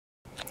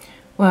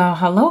Well,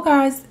 hello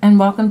guys, and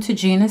welcome to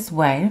Gina's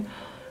Way.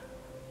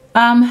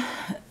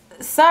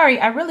 Sorry,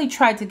 I really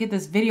tried to get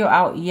this video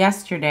out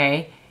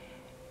yesterday,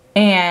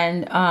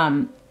 and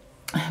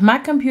my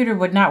computer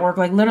would not work.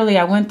 Like literally,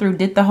 I went through,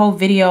 did the whole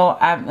video.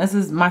 This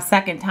is my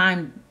second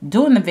time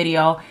doing the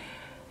video.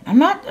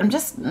 I'm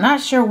just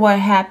not sure what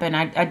happened.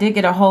 I did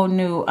get a whole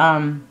new,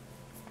 my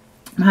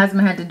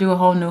husband had to do a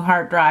whole new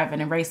hard drive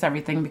and erase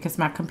everything because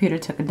my computer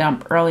took a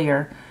dump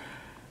earlier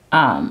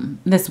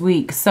this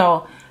week.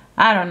 So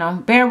I don't know,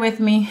 bear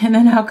with me, and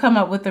then I'll come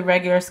up with a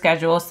regular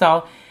schedule.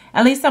 So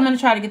at least I'm going to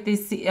try to get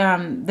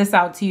this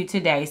out to you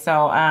today,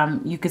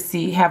 so you could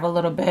have a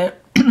little bit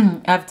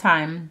of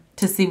time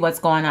to see what's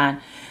going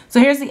on. So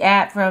here's the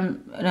ad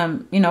from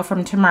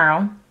from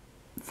tomorrow,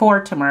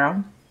 for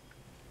tomorrow,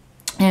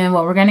 and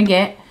what we're going to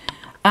get.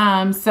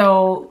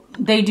 So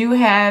they do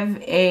have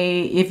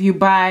if you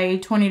buy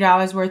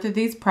 $20 worth of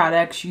these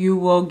products, you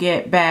will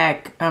get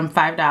back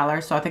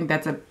 $5. So I think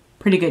that's a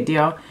pretty good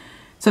deal.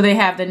 So they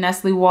have the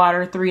Nestle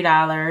water,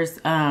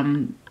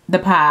 $3, the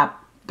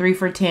pop, 3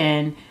 for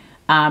 $10.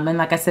 And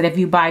like I said, if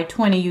you buy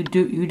 20, you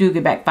do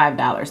get back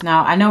 $5.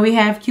 Now, I know we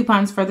have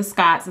coupons for the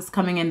Scots. It's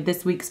coming in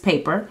this week's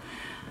paper.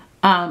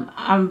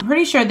 I'm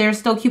pretty sure there's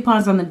still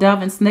coupons on the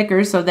Dove and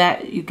Snickers, so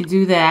that you could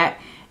do that.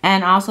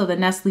 And also the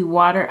Nestle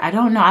water. I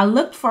don't know. I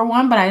looked for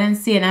one, but I didn't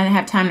see it. And I didn't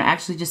have time to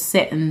actually just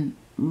sit and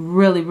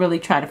really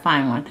try to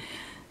find one.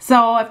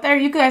 So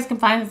if you guys can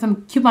find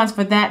some coupons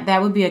for that,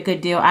 that would be a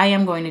good deal. I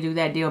am going to do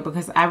that deal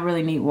because I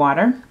really need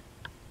water.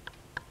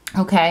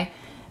 Okay.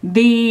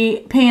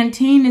 The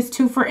Pantene is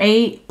 2 for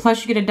 $8,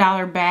 plus you get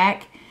 $1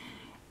 back.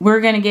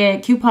 We're going to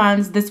get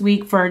coupons this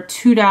week for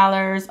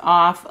 $2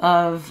 off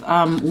of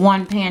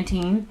one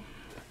Pantene.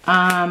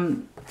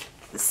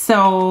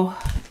 So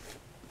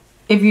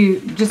if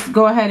you just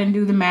go ahead and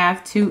do the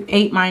math,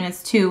 8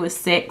 minus 2 is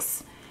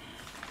 6.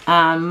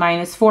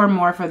 Minus 4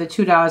 more for the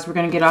 $2 we're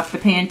going to get off the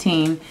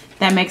Pantene.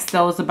 That makes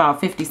those about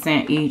 50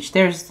 cents each.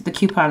 There's the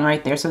coupon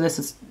right there. So this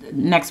is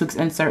next week's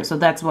insert. So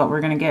that's what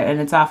we're going to get, and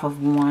it's off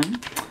of one.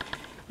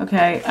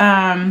 Okay.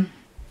 The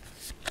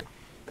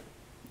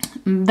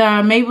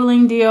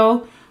Maybelline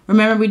deal.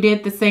 Remember, we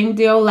did the same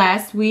deal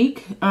last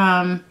week.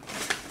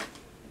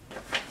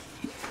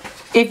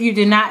 If you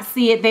did not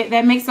see it,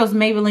 that makes those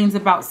Maybellines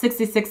about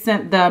 66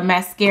 cents. The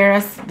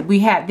mascaras, we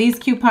had these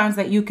coupons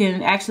that you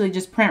can actually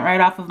just print right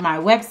off of my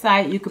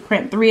website. You could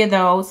print 3 of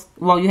those.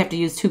 Well, you have to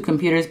use 2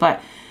 computers, but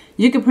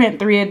you could print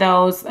 3 of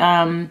those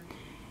and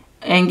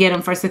get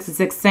them for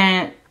 66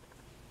 cents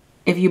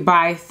if you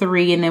buy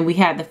 3. And then we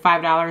had the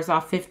 $5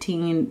 off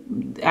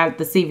 15 at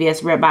the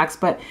CVS Red Box.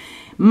 But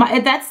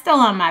that's still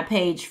on my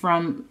page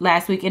from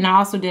last week. And I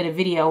also did a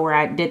video where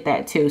I did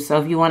that too. So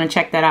if you want to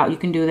check that out, you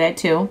can do that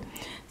too.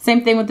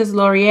 Same thing with this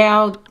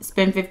L'Oreal.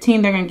 Spend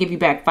 $15, they're going to give you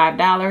back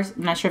 $5.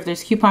 I'm not sure if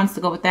there's coupons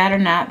to go with that or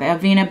not. The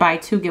Avena, buy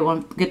 2,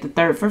 get the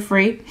 3rd for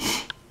free.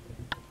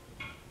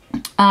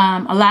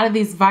 A lot of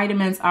these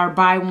vitamins are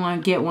buy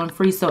 1, get 1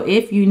 free. So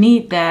if you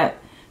need that,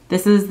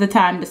 this is the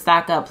time to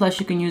stock up. Plus,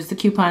 you can use the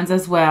coupons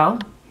as well.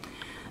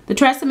 The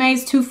Tresemme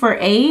is 2 for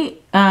 $8.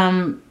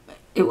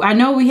 I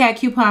know we had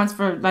coupons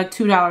for like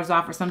 $2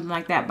 off or something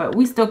like that, but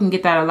we still can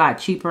get that a lot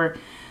cheaper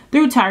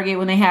through Target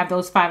when they have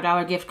those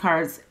 $5 gift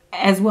cards,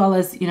 as well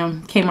as,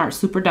 Kmart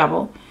Super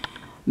Double.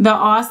 The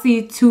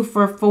Aussie 2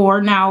 for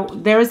 $4. Now,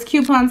 there's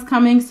coupons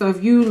coming, so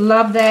if you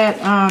love that,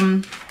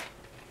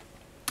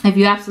 if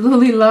you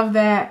absolutely love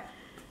that,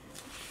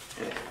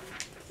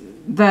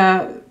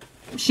 the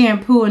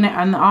shampoo and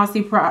the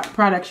Aussie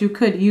products, you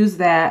could use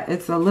that.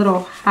 It's a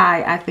little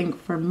high, I think,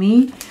 for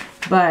me,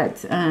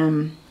 but,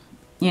 I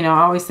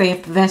always say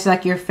if that's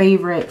like your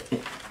favorite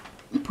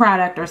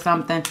product or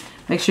something,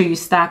 make sure you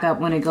stock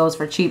up when it goes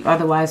for cheap.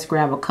 Otherwise,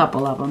 grab a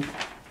couple of them.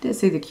 Did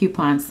see the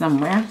coupon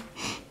somewhere.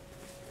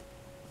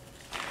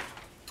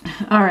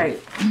 All right.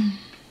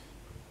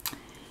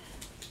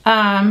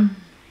 Buy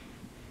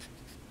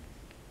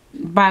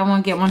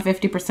 1, get 1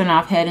 50%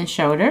 off Head and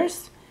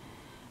Shoulders.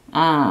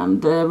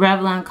 The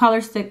Revlon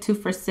Color Stick, 2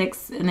 for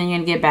 $6, and then you're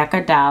gonna get back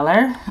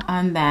 $1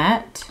 on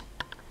that.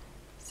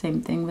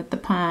 Same thing with the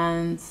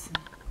Pond's.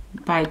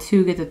 Buy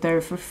 2, get the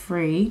 3rd for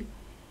free.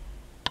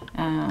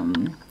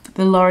 The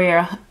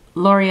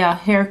L'Oreal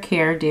Hair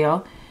Care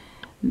deal.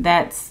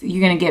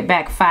 You're gonna get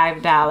back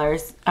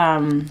 $5.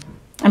 I'm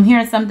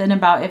hearing something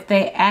about if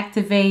they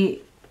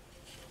activate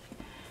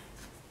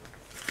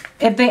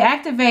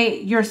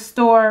your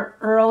store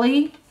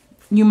early,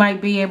 you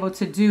might be able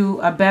to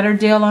do a better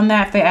deal on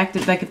that.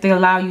 If they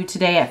allow you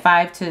today at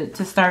 5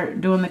 to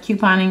start doing the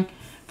couponing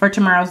for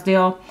tomorrow's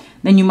deal,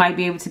 then you might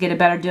be able to get a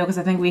better deal, because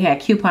I think we had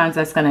coupons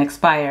that's gonna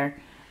expire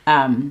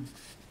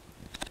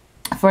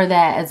for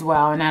that as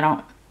well.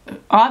 And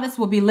all this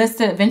will be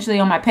listed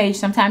eventually on my page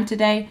sometime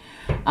today.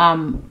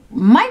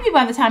 Might be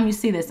by the time you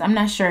see this. I'm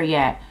not sure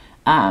yet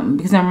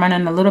because I'm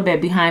running a little bit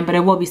behind, but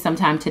it will be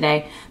sometime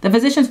today. The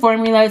Physicians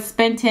Formula,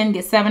 spend 10,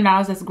 get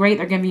 $7. That's great.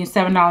 They're giving you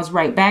 $7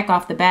 right back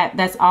off the bat.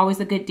 That's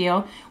always a good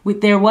deal.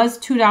 There was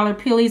 $2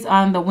 peelies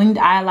on the winged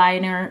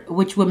eyeliner,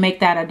 which would make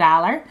that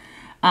 $1.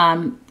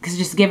 because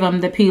just give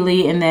them the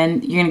peely and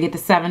then you're gonna get the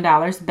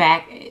 $7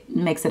 back. It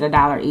makes it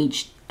 $1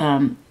 each.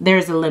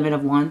 There's a limit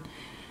of one.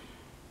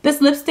 This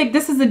lipstick,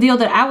 this is the deal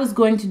that I was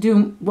going to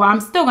do. Well,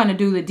 I'm still going to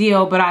do the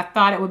deal, but I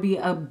thought it would be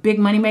a big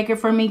money maker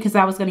for me because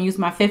I was going to use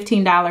my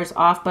 $15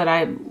 off, but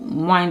I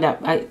wind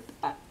up,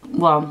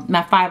 well,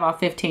 my 5 off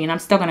 15. I'm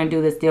still going to do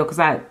this deal because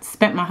I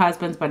spent my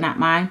husband's, but not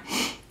mine.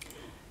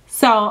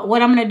 So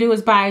what I'm going to do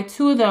is buy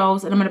 2 of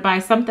those, and I'm going to buy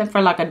something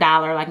for like $1,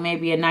 like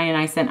maybe a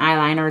 99-cent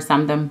eyeliner or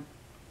something,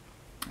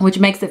 which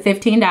makes it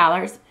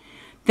 $15.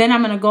 Then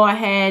I'm going to go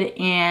ahead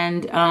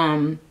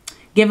and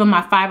give them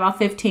my 5 off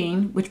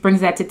 15, which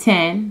brings that to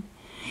 10.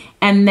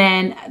 And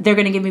then they're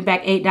going to give me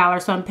back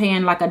 $8. So I'm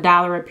paying like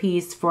 $1 a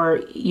piece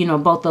for, you know,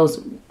 both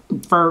those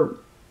for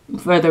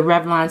the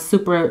Revlon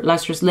Super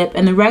Lustrous Lip.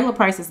 And the regular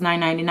price is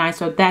 $9.99.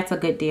 So that's a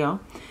good deal.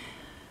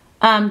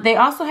 They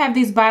also have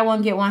these buy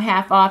one, get one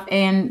half off.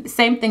 And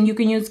same thing, you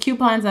can use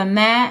coupons on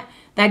that.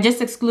 That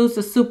just excludes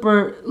the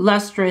Super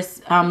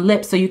Lustrous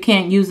lip. So you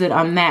can't use it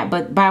on that.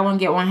 But buy one,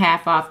 get one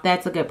half off.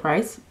 That's a good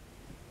price.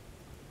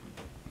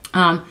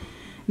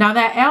 Now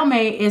that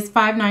Elme is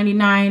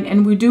 $5.99,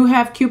 and we do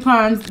have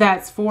coupons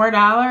that's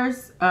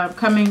 $4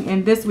 coming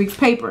in this week's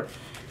paper.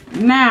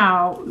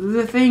 Now,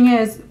 the thing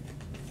is,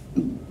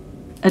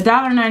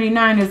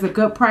 $1.99 is a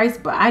good price,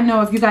 but I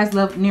know if you guys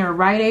live near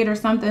Rite Aid or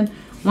something,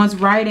 once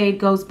Rite Aid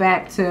goes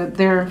back to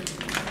their,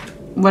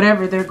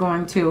 whatever they're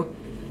going to,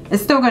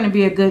 it's still going to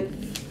be a good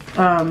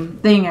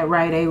thing at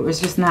Rite Aid.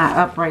 It's just not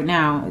up right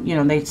now. You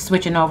know, they're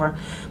switching over.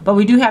 But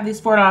we do have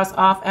these $4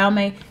 off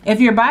Elme. If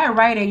you're by a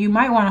Rite Aid, you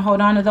might want to hold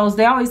on to those.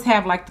 They always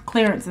have like the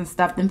clearance and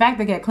stuff. In fact,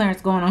 they got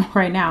clearance going on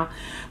right now.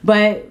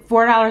 But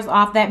 $4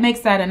 off, that makes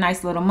that a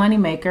nice little money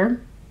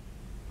maker.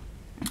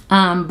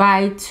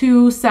 Buy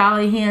 2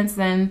 Sally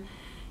Hansen,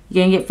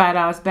 you're gonna get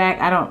 $5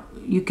 back.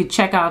 You could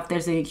check out if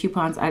there's any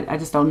coupons. I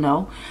just don't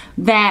know.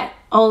 That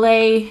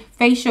Olay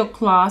facial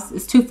cloth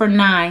is 2 for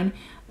 $9.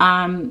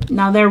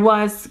 Now there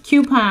was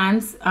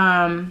coupons,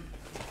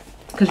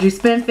 because you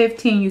spend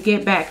 15, you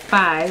get back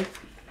 5.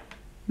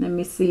 Let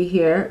me see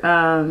here.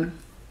 I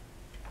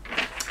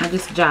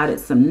just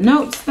jotted some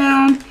notes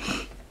down.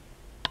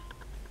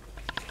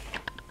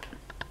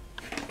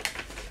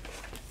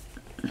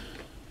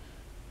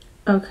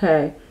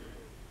 Okay.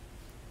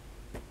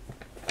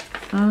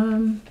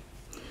 I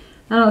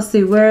don't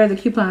see where the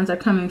coupons are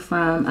coming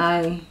from.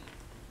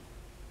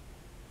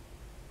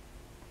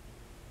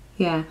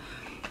 Yeah.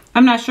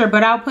 I'm not sure,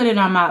 but I'll put it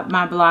on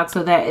my blog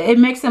so that it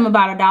makes them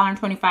about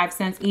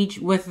 $1.25 each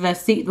with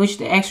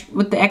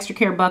the extra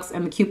care bucks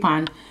and the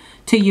coupon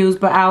to use.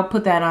 But I'll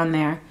put that on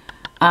there.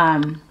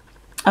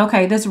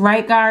 Okay, this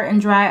Right Guard and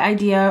Dry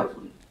Idea,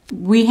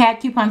 we had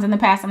coupons in the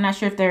past. I'm not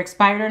sure if they're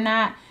expired or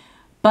not,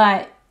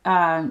 but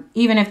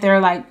even if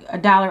they're like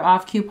 $1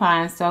 off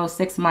coupons, so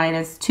 6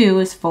 minus 2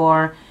 is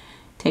 4.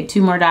 Take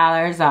 $2 more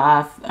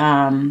off.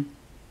 And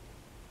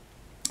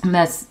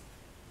that's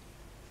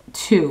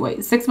 2.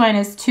 Wait, 6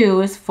 minus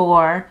 2 is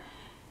 4.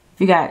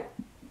 If you got,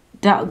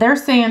 they're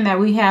saying that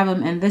we have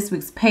them in this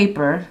week's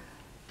paper,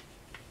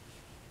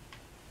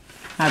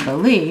 I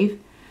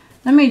believe.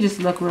 Let me just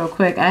look real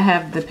quick. I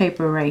have the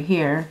paper right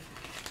here.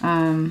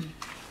 I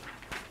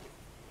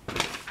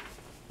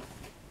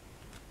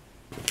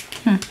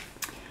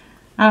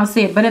don't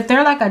see it, but if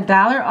they're like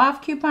 $1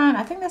 off coupon,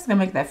 I think that's gonna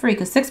make that free,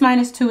 because 6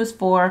 minus 2 is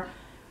 4.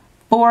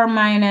 4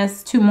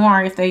 minus 2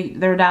 more, if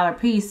they're $1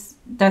 piece,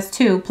 that's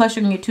 2. Plus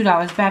you can get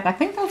 $2 back. I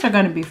think those are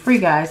going to be free,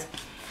 guys.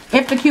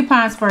 If the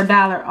coupon's for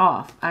 $1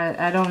 off.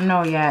 I don't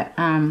know yet.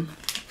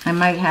 I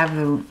might have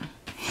the...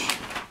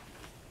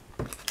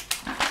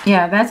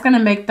 Yeah, that's going to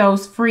make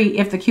those free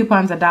if the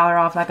coupon's $1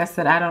 off. Like I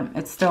said,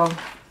 it's still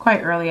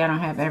quite early. I don't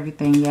have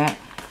everything yet.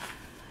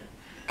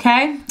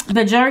 Okay.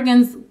 The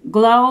Jergens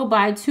Glow,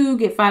 buy 2,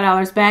 get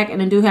 $5 back.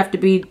 And it do have to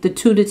be the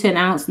 2 to 10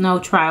 ounce, no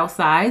trial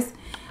size.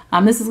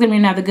 This is going to be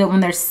another good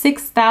one. There's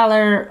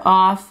 $6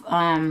 off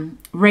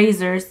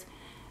razors.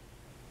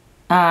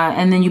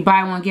 And then you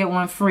buy one, get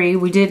one free.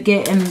 We did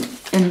get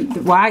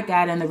well, I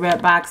got in the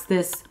red box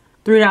this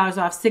 $3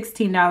 off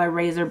 $16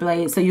 razor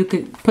blade. So you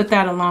could put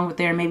that along with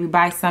there and maybe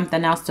buy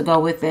something else to go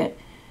with it.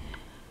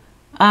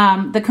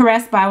 The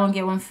Caress, buy one,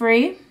 get one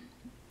free.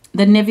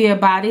 The Nivea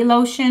body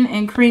lotion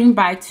and cream,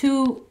 buy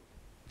 2.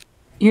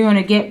 You're going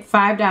to get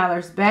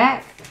 $5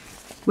 back,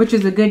 which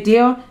is a good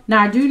deal.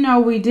 Now, I do know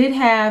we did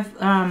have,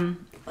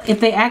 if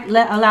they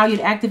allow you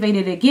to activate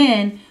it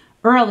again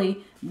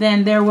early,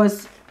 then there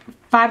was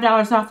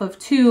 $5 off of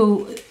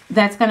 2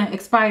 that's going to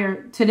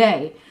expire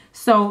today.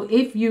 So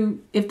if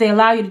they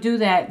allow you to do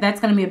that,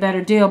 that's going to be a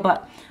better deal.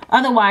 But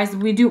otherwise,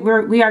 we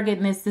are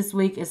getting this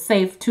week is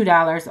save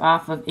 $2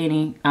 off of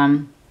any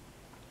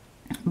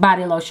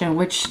body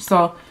lotion.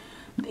 So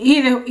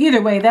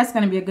either way, that's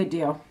going to be a good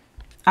deal.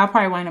 I'll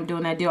probably wind up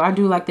doing that deal. I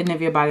do like the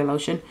Nivea body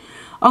lotion.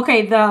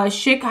 Okay, the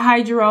Chic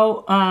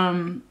Hydro,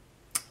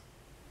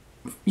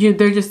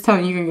 they're just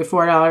telling you can get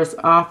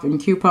 $4 off in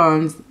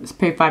coupons. It's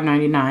pay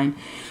 $5.99.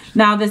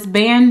 Now this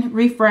Band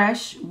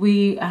Refresh,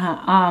 you're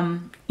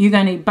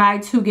gonna buy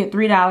 2 get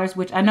 $3,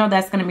 which I know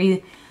that's gonna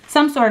be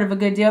some sort of a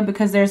good deal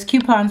because there's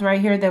coupons right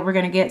here that we're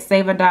going to get.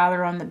 Save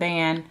 $1 on the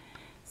band,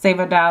 save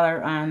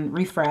 $1 on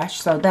refresh.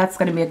 So that's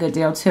going to be a good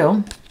deal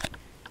too.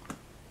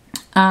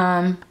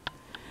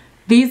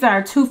 These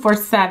are 2 for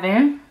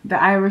 $7,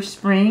 the Irish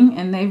Spring,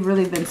 and they've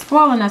really been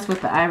spoiling us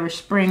with the Irish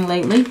Spring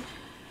lately.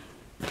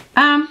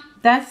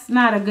 That's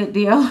not a good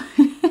deal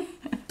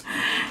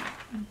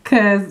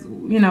because,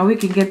 you know, we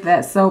can get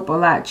that soap a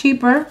lot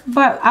cheaper.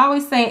 But I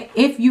always say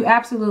if you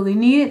absolutely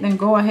need it, then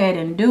go ahead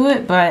and do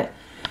it. But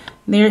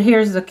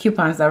here's the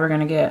coupons that we're going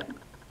to get.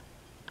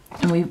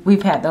 And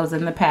we've had those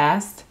in the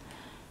past.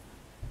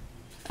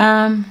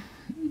 The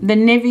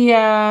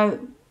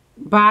Nivea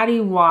body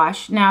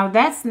wash. Now,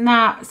 that's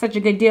not such a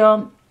good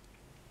deal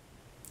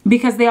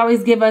because they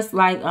always give us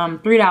like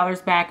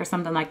 $3 back or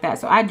something like that.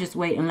 So I just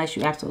wait unless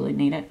you absolutely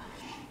need it.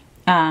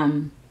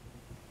 Buy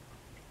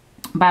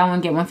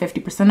one, get one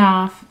 50%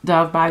 off.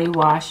 Dove body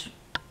wash.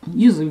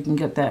 Usually we can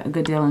get a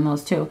good deal on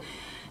those too.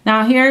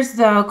 Now here's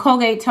the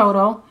Colgate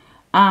total.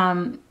 We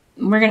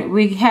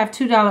have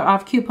 $2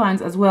 off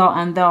coupons as well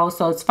on those.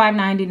 So it's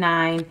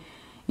 $5.99.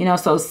 You know,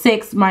 so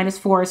 6 minus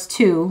 4 is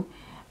 2.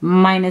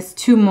 Minus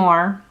 2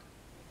 more.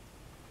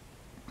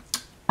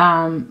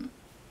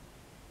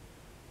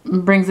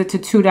 Brings it to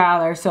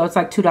 $2, so it's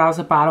like $2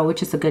 a bottle,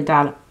 which is a good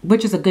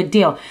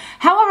deal.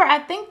 However, I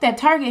think that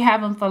Target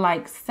have them for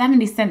like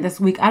 70 cents this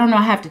week. I don't know,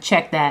 I have to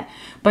check that,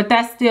 but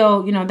that's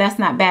still, you know, that's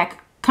not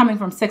back coming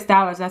from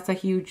 $6. That's a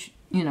huge,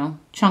 you know,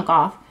 chunk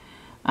off.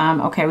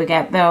 Okay, we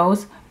got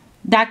those.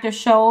 Dr.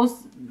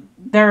 Scholl's,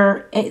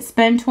 they're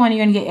spend 20,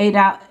 you're gonna get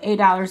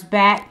 $8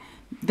 back.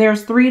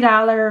 There's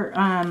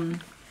 $3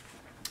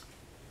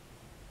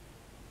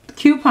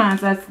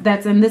 coupons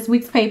that's in this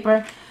week's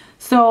paper.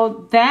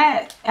 So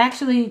that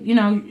actually, you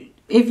know,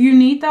 if you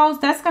need those,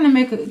 that's gonna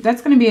be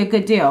a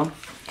good deal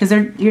because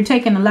you're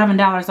taking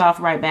 $11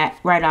 off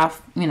right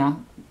off, you know,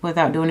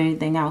 without doing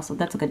anything else. So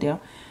that's a good deal.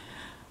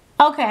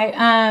 Okay,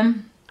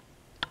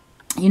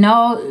 you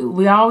know,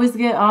 we always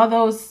get all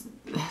those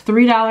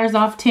 $3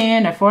 off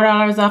 10 or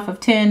 $4 off of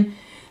 10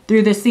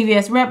 through the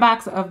CVS Red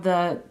Box of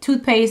the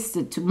toothpaste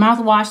to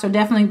mouthwash. So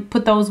definitely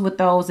put those with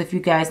those if you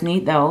guys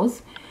need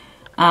those.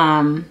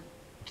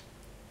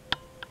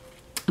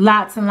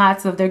 Lots and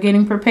lots of, they're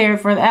getting prepared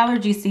for the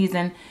allergy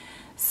season.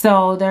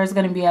 So there's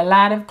going to be a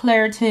lot of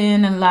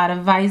Claritin and a lot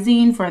of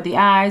Visine for the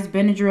eyes,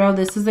 Benadryl.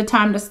 This is the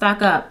time to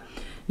stock up.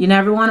 You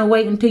never want to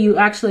wait until you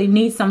actually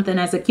need something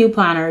as a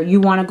couponer.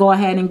 You want to go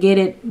ahead and get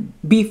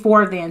it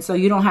before then, so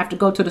you don't have to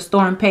go to the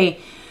store and pay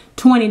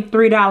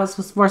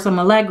 $23 for some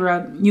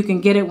Allegra. You can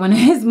get it when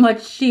it's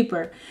much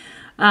cheaper.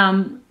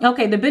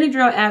 Okay, the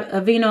Benadryl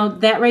Aveeno,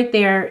 that right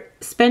there,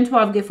 spend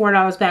 12, get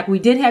 $4 back. We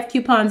did have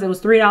coupons. It was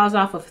 $3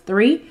 off of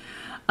 3.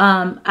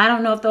 I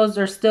don't know if those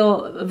are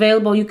still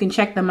available. You can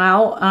check them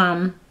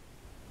out.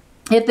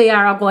 If they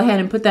are, I'll go ahead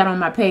and put that on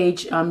my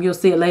page. You'll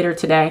see it later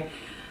today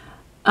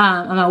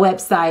on my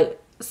website.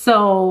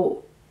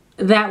 So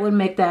that would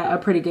make that a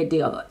pretty good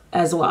deal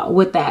as well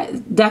with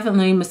that.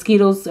 Definitely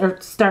mosquitoes are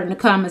starting to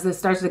come as it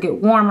starts to get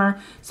warmer.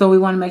 So we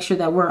want to make sure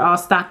that we're all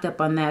stocked up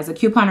on that. As a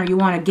couponer, you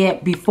want to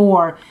get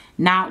before,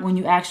 not when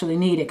you actually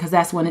need it, because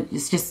that's when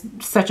it's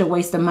just such a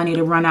waste of money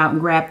to run out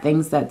and grab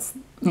things that's,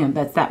 you know,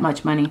 that's that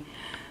much money.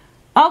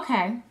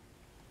 Okay,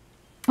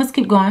 let's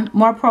keep going.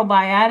 More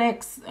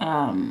probiotics.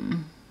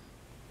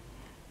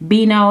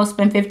 Beano,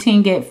 spend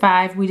 15, get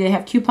 5. We did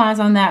have coupons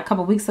on that a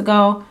couple weeks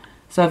ago.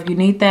 So if you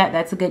need that,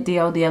 that's a good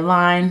deal. The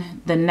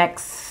Align, the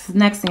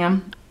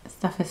Nexium,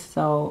 stuff is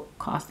so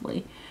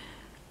costly.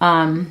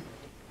 But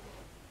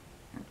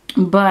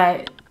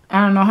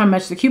I don't know how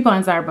much the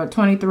coupons are, but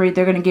 23,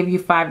 they're going to give you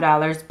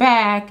 $5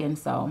 back. And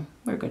so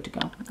we're good to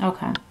go.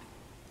 Okay.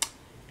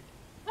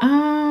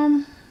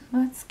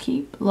 Let's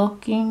keep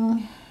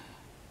looking.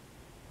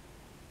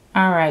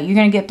 All right, you're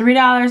gonna get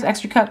 $3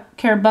 extra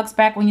care bucks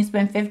back when you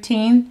spend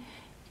 15. You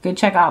can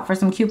check out for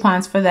some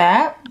coupons for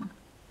that.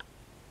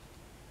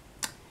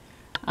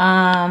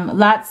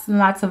 Lots and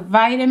lots of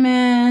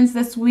vitamins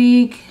this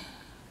week.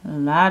 A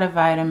lot of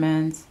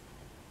vitamins.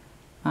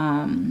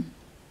 And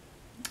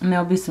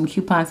there'll be some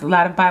coupons. A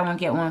lot of buy one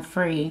get one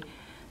free.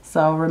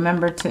 So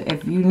remember to,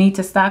 if you need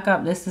to stock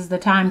up, this is the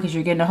time because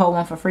you're getting a whole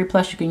one for free.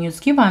 Plus you can use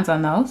coupons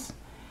on those.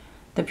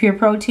 The Pure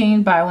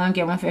Protein, buy one,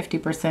 get one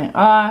 50%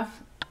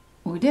 off.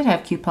 We did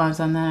have coupons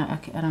on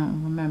that. I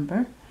don't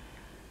remember.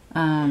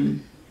 All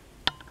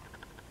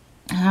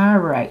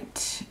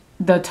right.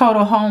 The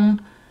Total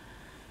Home,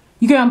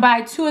 you're going to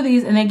buy 2 of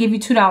these and they give you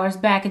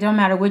 $2 back. It don't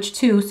matter which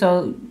 2.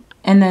 So,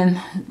 and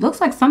then looks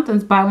like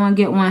something's buy one,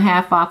 get one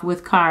half off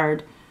with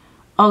card.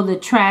 Oh, the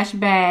trash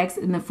bags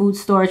and the food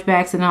storage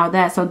bags and all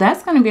that. So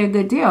that's going to be a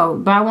good deal.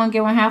 Buy one,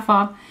 get one half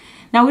off.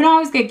 Now, we don't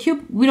always get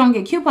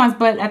coupons,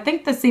 but I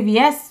think the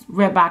CVS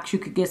Red Box, you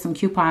could get some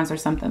coupons or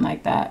something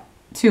like that,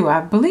 too.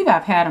 I believe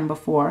I've had them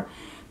before.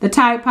 The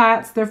Tide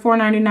Pods, they're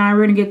 $4.99.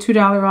 We're going to get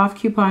 $2 off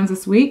coupons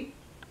this week.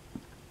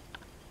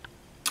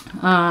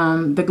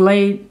 The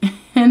Glade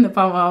and the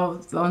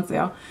Palmolive on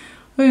sale.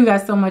 We've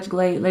got so much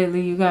Glade lately,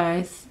 you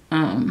guys.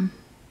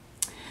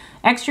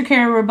 Extra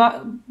Care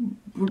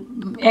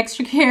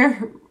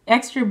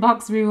extra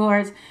bucks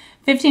rewards.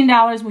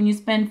 $15 when you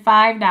spend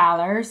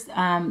 $5.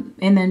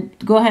 And then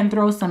go ahead and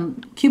throw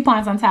some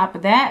coupons on top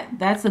of that.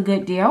 That's a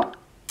good deal.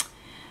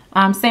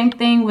 Same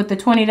thing with the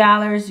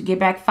 $20. You get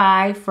back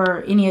 $5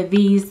 for any of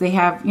these. They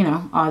have, you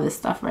know, all this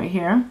stuff right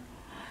here.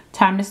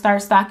 Time to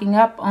start stocking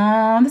up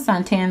on the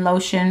suntan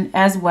lotion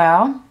as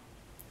well.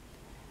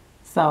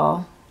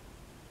 So,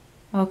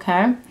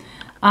 okay.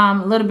 A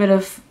little bit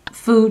of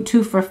food,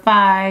 2 for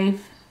 $5.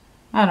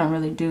 I don't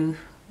really do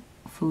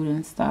food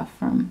and stuff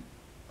from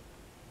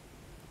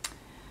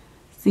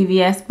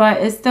CVS,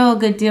 but it's still a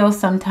good deal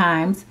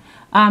sometimes.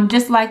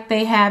 Just like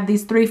they have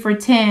these 3 for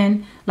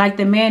 $10, like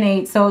the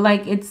mayonnaise. So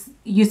like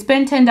you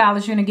spend $10,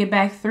 you're gonna get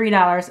back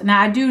 $3. Now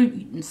I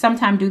do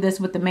sometimes do this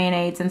with the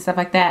mayonnaise and stuff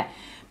like that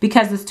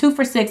because it's 2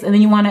 for $6, and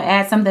then you want to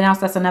add something else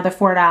that's another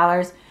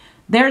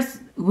 $4.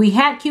 We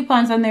had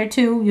coupons on there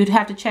too. You'd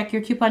have to check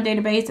your coupon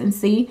database and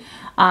see,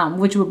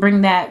 which would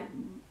bring that,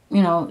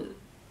 you know,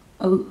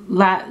 a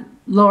lot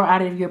lower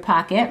out of your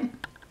pocket.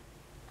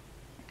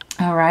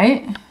 All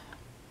right.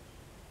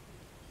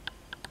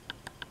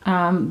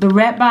 The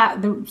red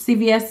box, the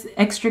CVS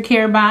Extra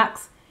Care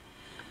box,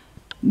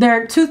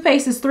 their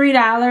toothpaste is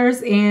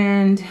 $3,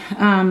 and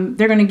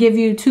they're going to give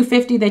you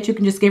 $2.50 that you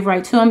can just give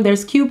right to them.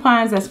 There's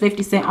coupons that's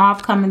 50%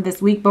 off coming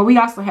this week, but we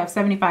also have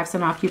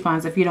 75% off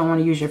coupons if you don't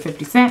want to use your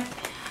 50 cent,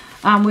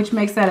 which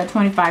makes that a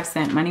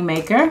 25-cent money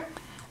maker.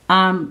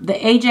 The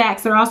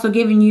Ajax are also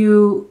giving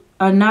you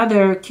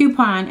another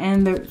coupon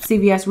in the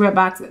CVS red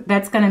box.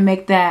 That's going to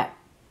make that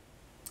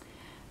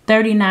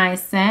 39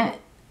 cent.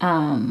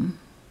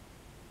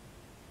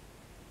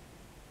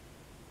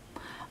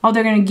 Oh,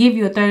 they're going to give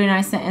you a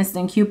 39-cent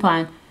instant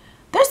coupon.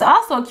 There's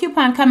also a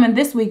coupon coming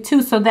this week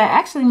too, so that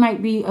actually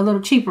might be a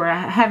little cheaper.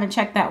 I haven't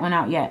checked that one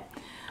out yet.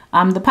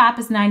 The pop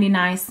is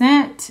 99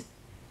 cents.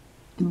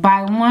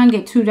 Buy one,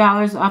 get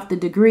 $2 off the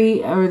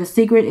Degree or the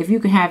Secret. If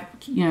you can have,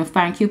 you know,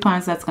 find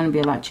coupons, that's going to be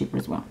a lot cheaper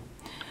as well.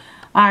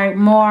 All right,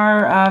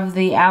 more of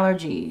the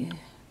allergy.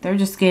 They're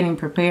just getting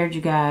prepared,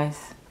 you guys.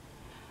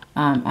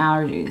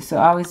 Allergies. So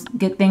always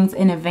get things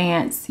in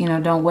advance. You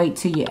know, don't wait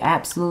till you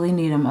absolutely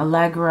need them.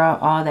 Allegra,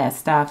 all that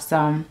stuff.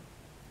 So,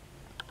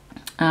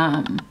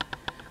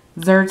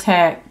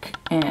 Zyrtec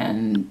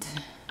and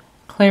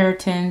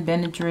Claritin,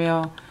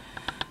 Benadryl.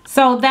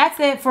 So that's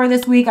it for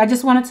this week. I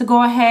just wanted to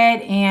go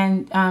ahead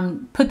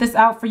and put this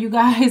out for you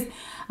guys.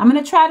 I'm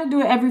going to try to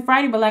do it every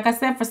Friday, but like I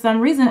said, for some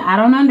reason, I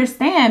don't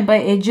understand,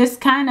 but it just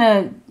kind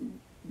of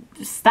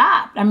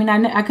stopped. I mean,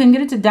 I couldn't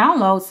get it to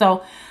download,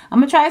 so I'm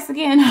going to try this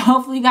again.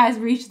 Hopefully you guys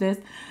reach this.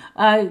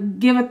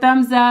 Give a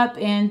thumbs up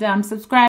and subscribe.